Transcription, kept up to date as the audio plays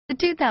The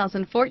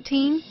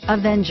 2014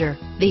 Avenger.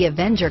 The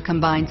Avenger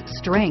combines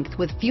strength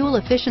with fuel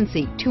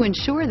efficiency to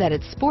ensure that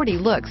its sporty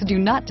looks do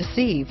not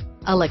deceive.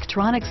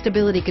 Electronic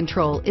stability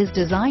control is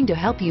designed to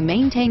help you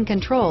maintain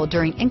control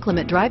during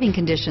inclement driving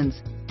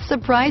conditions.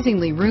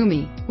 Surprisingly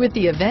roomy, with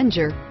the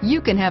Avenger,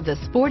 you can have the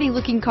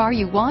sporty-looking car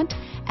you want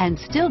and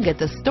still get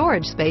the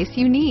storage space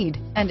you need,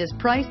 and is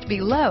priced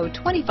below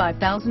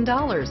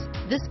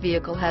 $25,000. This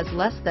vehicle has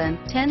less than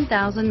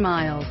 10,000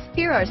 miles.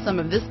 Here are some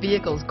of this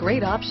vehicle's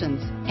great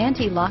options: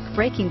 anti-lock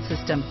braking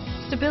system,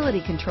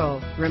 stability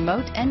control,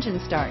 remote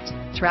engine start,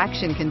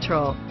 traction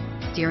control,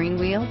 steering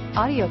wheel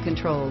audio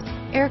controls,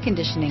 air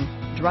conditioning,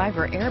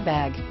 driver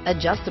airbag,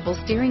 adjustable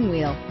steering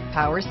wheel,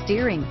 power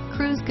steering,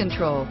 cruise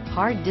control,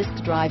 hard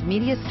disk drive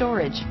media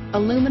storage,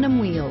 aluminum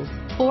wheels,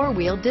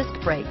 four-wheel disc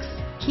brakes,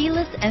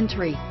 keyless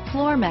entry,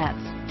 floor mats,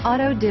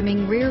 auto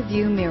dimming rear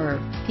view mirror,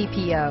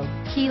 PPO,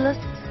 keyless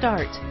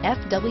start,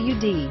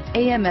 FWD,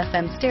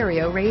 AM/FM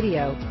stereo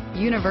radio,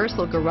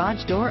 universal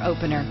garage door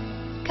opener.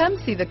 Come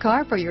see the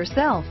car for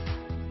yourself.